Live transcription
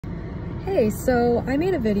Hey, so I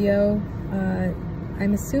made a video.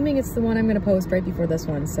 I'm assuming it's the one I'm going to post right before this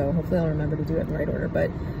one, so hopefully I'll remember to do it in the right order.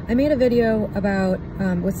 But I made a video about,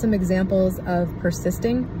 with some examples of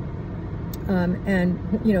persisting,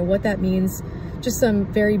 and you know, what that means. Just some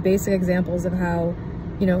very basic examples of how,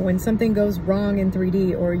 you know, when something goes wrong in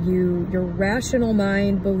 3D, or your rational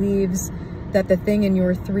mind believes that the thing in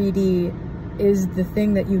your 3D is the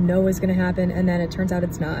thing that you know is going to happen, and then it turns out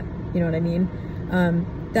it's not. You know what I mean?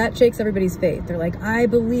 That shakes everybody's faith. They're like, I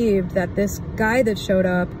believed that this guy that showed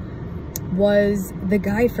up was the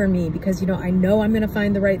guy for me because, you know I'm going to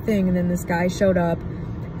find the right thing. And then this guy showed up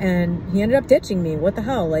and he ended up ditching me. What the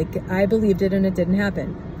hell? Like, I believed it and it didn't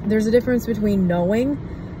happen. There's a difference between knowing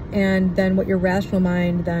and then what your rational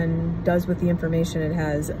mind then does with the information it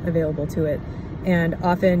has available to it. And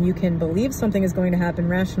often you can believe something is going to happen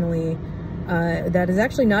rationally that is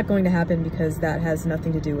actually not going to happen, because that has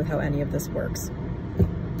nothing to do with how any of this works.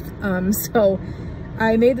 So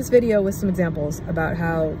I made this video with some examples about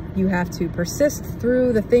how you have to persist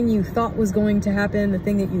through the thing you thought was going to happen, the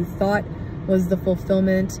thing that you thought was the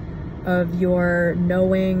fulfillment of your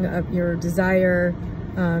knowing, of your desire,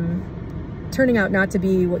 turning out not to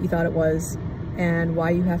be what you thought it was, and why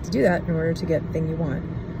you have to do that in order to get the thing you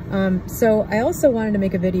want. So I also wanted to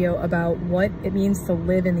make a video about what it means to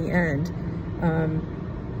live in the end.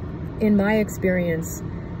 In my experience,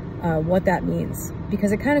 what that means,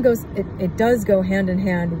 because it kind of goes, it does go hand in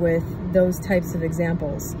hand with those types of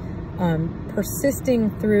examples.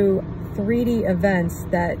 Persisting through 3D events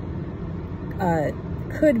that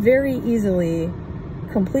could very easily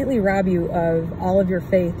completely rob you of all of your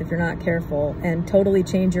faith if you're not careful, and totally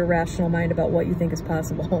change your rational mind about what you think is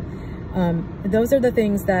possible. Those are the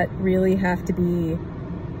things that really have to be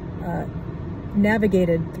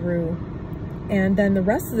navigated through. And then the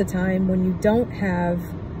rest of the time, when you don't have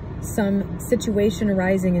some situation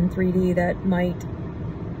arising in 3D that might,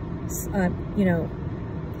 you know,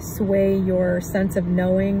 sway your sense of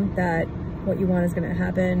knowing that what you want is going to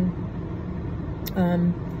happen,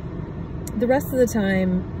 the rest of the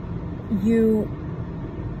time you,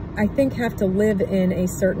 I think, have to live in a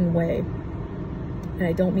certain way. And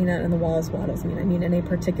I don't mean that in the Wallace Wattles mean. I mean in a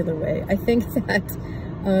particular way. I think that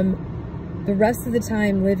the rest of the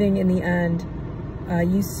time living in the end,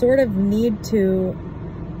 you sort of need to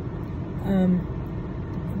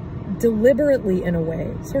deliberately, in a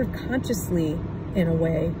way, sort of consciously in a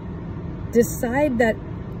way, decide that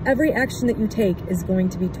every action that you take is going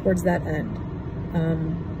to be towards that end.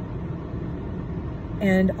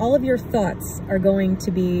 And all of your thoughts are going to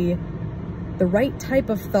be the right type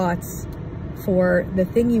of thoughts for the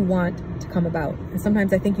thing you want to come about. And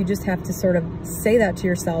sometimes I think you just have to sort of say that to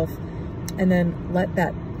yourself and then let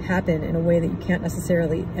that happen in a way that you can't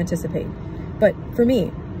necessarily anticipate. But for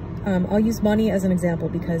me, I'll use money as an example,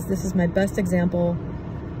 because this is my best example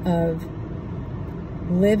of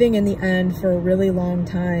living in the end for a really long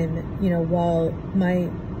time, you know, while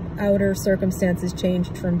my outer circumstances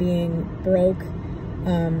changed from being broke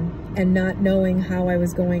and not knowing how I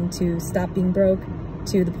was going to stop being broke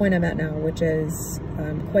to the point I'm at now, which is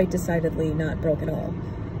quite decidedly not broke at all.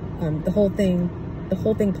 The whole thing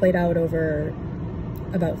played out over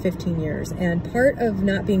about 15 years. And part of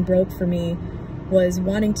not being broke for me was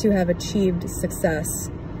wanting to have achieved success.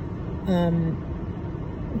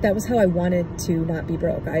 That was how I wanted to not be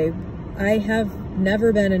broke. I have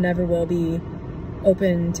never been and never will be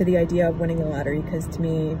open to the idea of winning the lottery, because to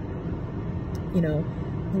me, you know,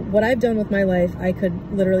 what I've done with my life, I could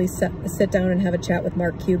literally sit down and have a chat with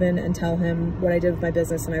Mark Cuban and tell him what I did with my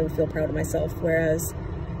business, and I would feel proud of myself. Whereas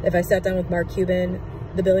if I sat down with Mark Cuban,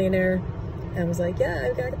 the billionaire, and was like, yeah,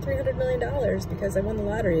 I've got $300 million because I won the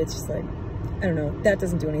lottery, it's just like, I don't know, that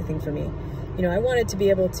doesn't do anything for me. You know, I wanted to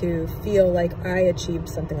be able to feel like I achieved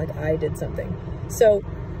something, like I did something. So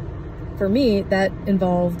for me, that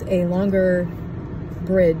involved a longer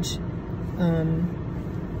bridge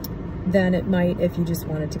than it might if you just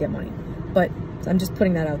wanted to get money. But I'm just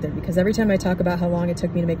putting that out there, because every time I talk about how long it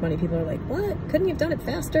took me to make money, people are like, what? Couldn't you have done it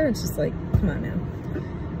faster? It's just like, come on now.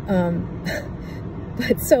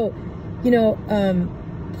 But so, you know,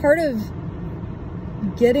 part of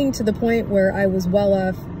getting to the point where I was well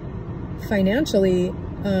off financially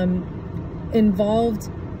involved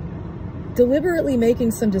deliberately making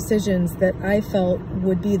some decisions that I felt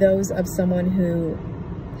would be those of someone who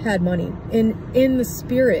had money in the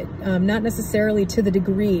spirit, not necessarily to the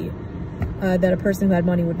degree that a person who had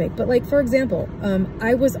money would make. But like, for example,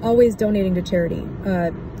 I was always donating to charity.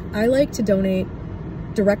 I like to donate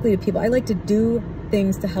directly to people. I like to do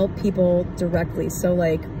things to help people directly. So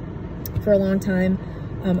like, for a long time,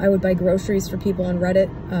 I would buy groceries for people on Reddit.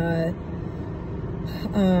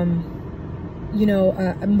 you know,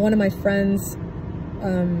 one of my friends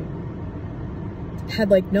had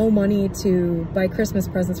like no money to buy Christmas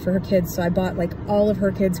presents for her kids, so I bought like all of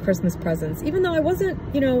her kids' Christmas presents, even though I wasn't,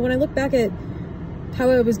 you know, when I look back at how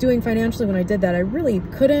I was doing financially when I did that, I really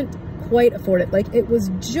couldn't quite afford it. Like, it was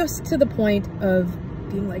just to the point of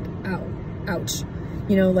being like, ow, ouch,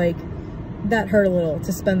 you know, like that hurt a little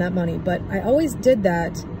to spend that money. But I always did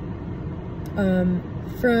that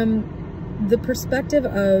from the perspective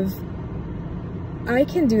of, I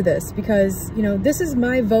can do this because, you know, this is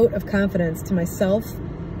my vote of confidence to myself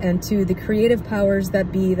and to the creative powers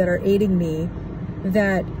that be that are aiding me,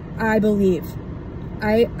 that I believe.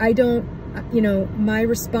 I don't, you know, my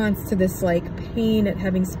response to this like pain at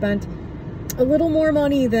having spent a little more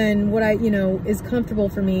money than what I, you know, is comfortable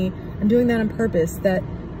for me, I'm doing that on purpose,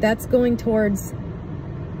 that's going towards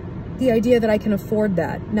the idea that I can afford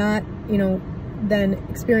that, not, you know, then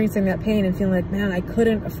experiencing that pain and feeling like, man, I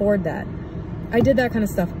couldn't afford that. I did that kind of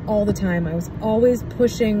stuff all the time. I was always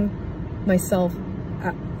pushing myself,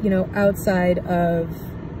 you know, outside of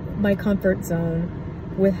my comfort zone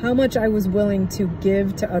with how much I was willing to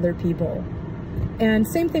give to other people. And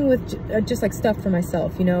same thing with just like stuff for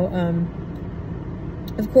myself, you know.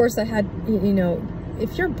 Of course, I had, you know,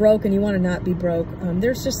 if you're broke and you want to not be broke,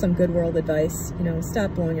 there's just some good world advice, you know,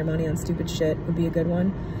 stop blowing your money on stupid shit would be a good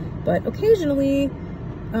one. But occasionally,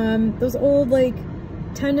 those old like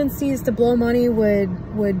tendencies to blow money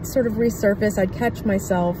would sort of resurface. I'd catch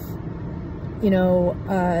myself, you know,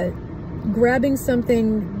 grabbing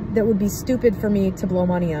something that would be stupid for me to blow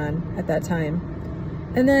money on at that time.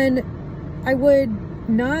 And then I would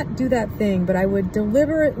not do that thing, but I would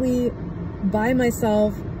deliberately buy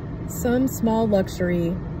myself some small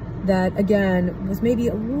luxury that, again, was maybe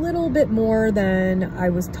a little bit more than I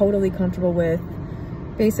was totally comfortable with.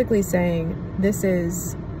 Basically saying, this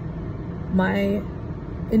is my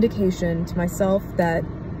indication to myself that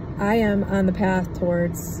I am on the path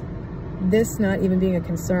towards this not even being a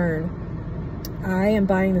concern. I am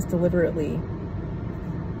buying this deliberately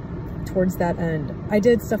towards that end. I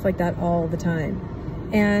did stuff like that all the time.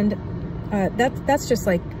 And that's just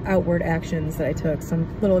like outward actions that I took, some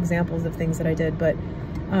little examples of things that I did. But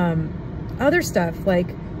other stuff, like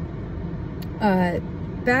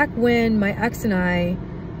back when my ex and I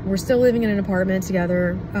were still living in an apartment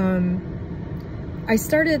together, I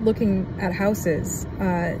started looking at houses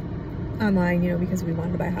online, you know, because we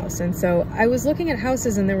wanted to buy a house. And so I was looking at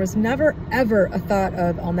houses, and there was never, ever a thought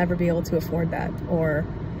of, I'll never be able to afford that or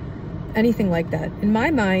anything like that. In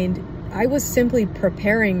my mind, I was simply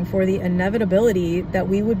preparing for the inevitability that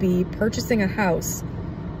we would be purchasing a house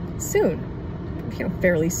soon, you know,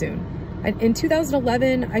 fairly soon. In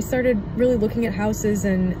 2011, I started really looking at houses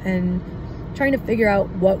and trying to figure out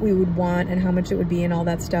what we would want and how much it would be and all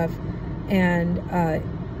that stuff. And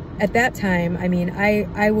at that time, I mean,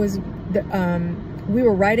 we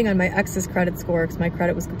were riding on my ex's credit score because my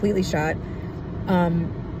credit was completely shot.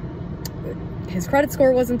 His credit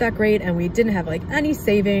score wasn't that great, and we didn't have like any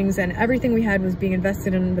savings, and everything we had was being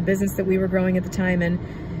invested in the business that we were growing at the time. And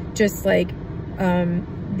just like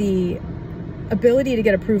the ability to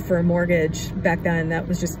get approved for a mortgage back then, that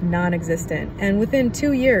was just non-existent. And within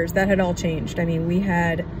 2 years, that had all changed. I mean, we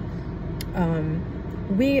had,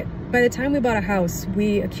 by the time we bought a house,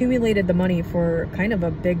 we accumulated the money for kind of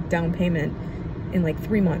a big down payment in like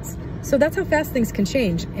 3 months. So that's how fast things can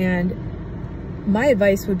change. And my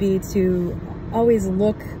advice would be to always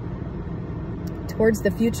look towards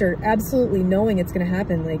the future, absolutely knowing it's going to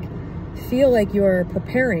happen. Like, feel like you're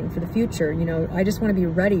preparing for the future. You know, I just want to be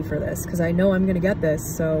ready for this because I know I'm going to get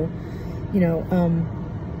this. So, you know,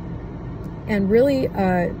 and really,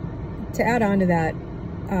 to add on to that,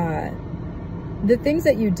 the things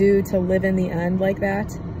that you do to live in the end like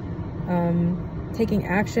that, taking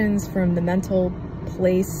actions from the mental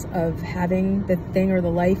place of having the thing or the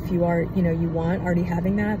life you are, you know, you want, already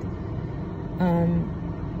having that.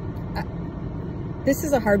 This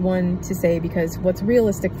is a hard one to say because what's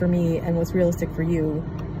realistic for me and what's realistic for you,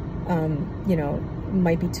 you know,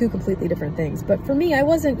 might be two completely different things. But for me, I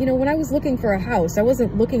wasn't, you know, when I was looking for a house, I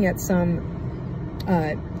wasn't looking at some,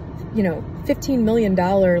 you know, $15 million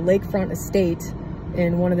lakefront estate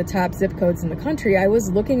in one of the top zip codes in the country. I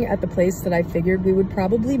was looking at the place that I figured we would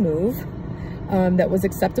probably move, that was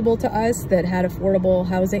acceptable to us, that had affordable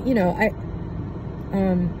housing. You know,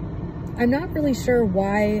 I'm not really sure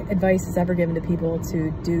why advice is ever given to people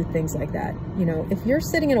to do things like that. You know, if you're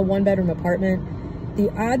sitting in a one-bedroom apartment,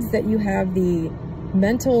 the odds that you have the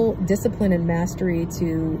mental discipline and mastery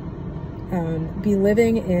to be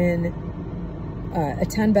living in a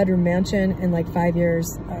 10-bedroom mansion in like 5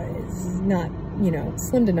 years is not, you know,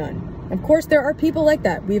 slim to none. Of course, there are people like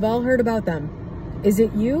that. We've all heard about them. Is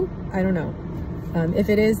it you? I don't know. If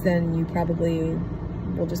it is, then you probably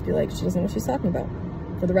will just be like, she doesn't know what she's talking about.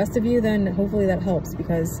 For the rest of you, then hopefully that helps,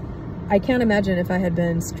 because I can't imagine if I had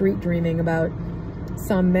been street dreaming about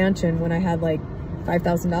some mansion when I had like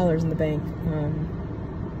 $5,000 in the bank.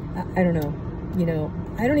 I don't know. You know,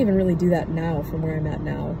 I don't even really do that now from where I'm at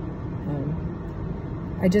now.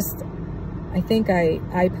 I think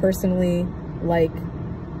I personally like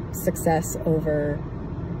success over,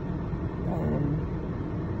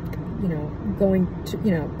 you know, going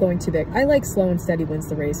too big. I like slow and steady wins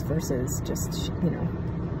the race versus just, you know,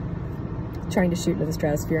 trying to shoot into the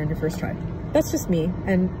stratosphere on your first try. That's just me,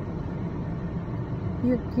 and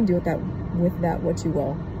you can do with that what you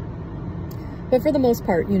will. But for the most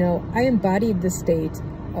part, you know, I embodied the state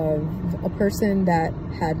of a person that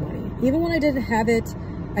had money. Even when I didn't have it,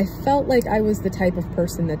 I felt like I was the type of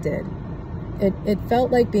person that did. It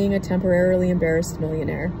felt like being a temporarily embarrassed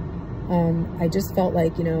millionaire. I just felt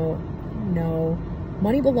like, you know, no,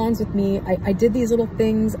 money belongs with me. I did these little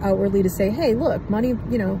things outwardly to say, hey, look, money,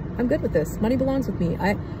 you know, I'm good with this. Money belongs with me.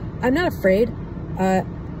 I'm not afraid.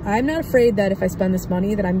 I'm not afraid that if I spend this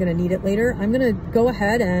money that I'm going to need it later. I'm going to go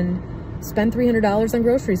ahead and spend $300 on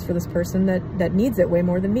groceries for this person that needs it way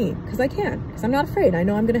more than me, because I can, because I'm not afraid. I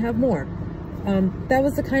know I'm going to have more. That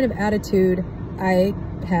was the kind of attitude I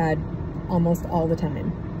had almost all the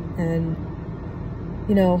time. And,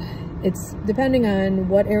 you know, it's depending on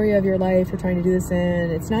what area of your life you're trying to do this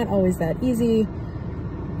in, it's not always that easy.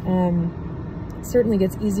 It certainly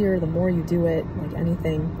gets easier the more you do it, like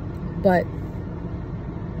anything. But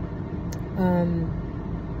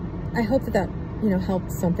I hope that you know,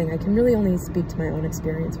 helped something. I can really only speak to my own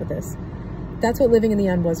experience with this. That's what living in the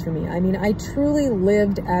end was for me. I mean, I truly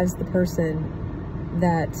lived as the person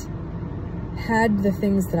that had the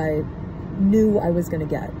things that I knew I was going to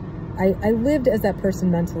get. I lived as that person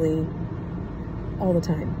mentally all the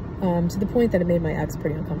time, to the point that it made my ex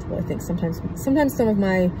pretty uncomfortable. I think sometimes some of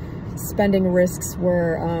my spending risks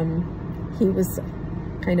were, he was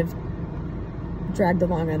kind of dragged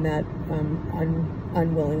along on that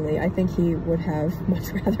unwillingly. I think he would have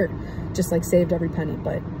much rather just like saved every penny,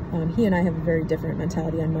 but he and I have a very different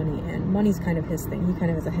mentality on money, and money's kind of his thing. He kind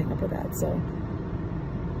of has a hang up with that, so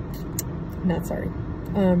not sorry.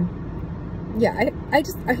 Yeah,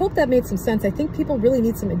 I hope that made some sense. I think people really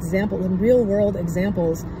need some examples and real world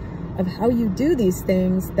examples of how you do these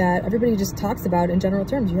things that everybody just talks about in general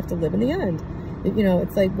terms. You have to live in the end. You know,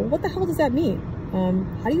 it's like, well, what the hell does that mean?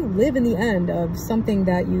 How do you live in the end of something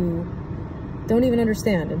that you don't even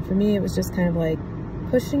understand? And for me, it was just kind of like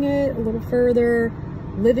pushing it a little further,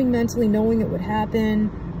 living mentally, knowing it would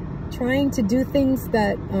happen, trying to do things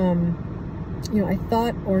that, you know, I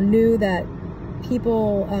thought or knew that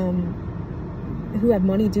people who have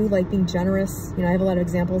money do, like being generous. You know, I have a lot of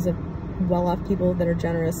examples of well-off people that are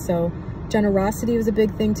generous. So generosity was a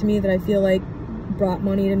big thing to me that I feel like brought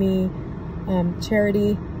money to me.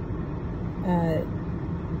 Charity,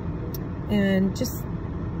 and just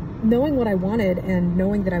knowing what I wanted and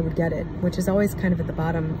knowing that I would get it, which is always kind of at the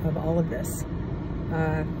bottom of all of this.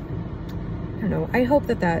 I don't know. I hope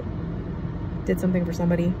that did something for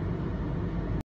somebody.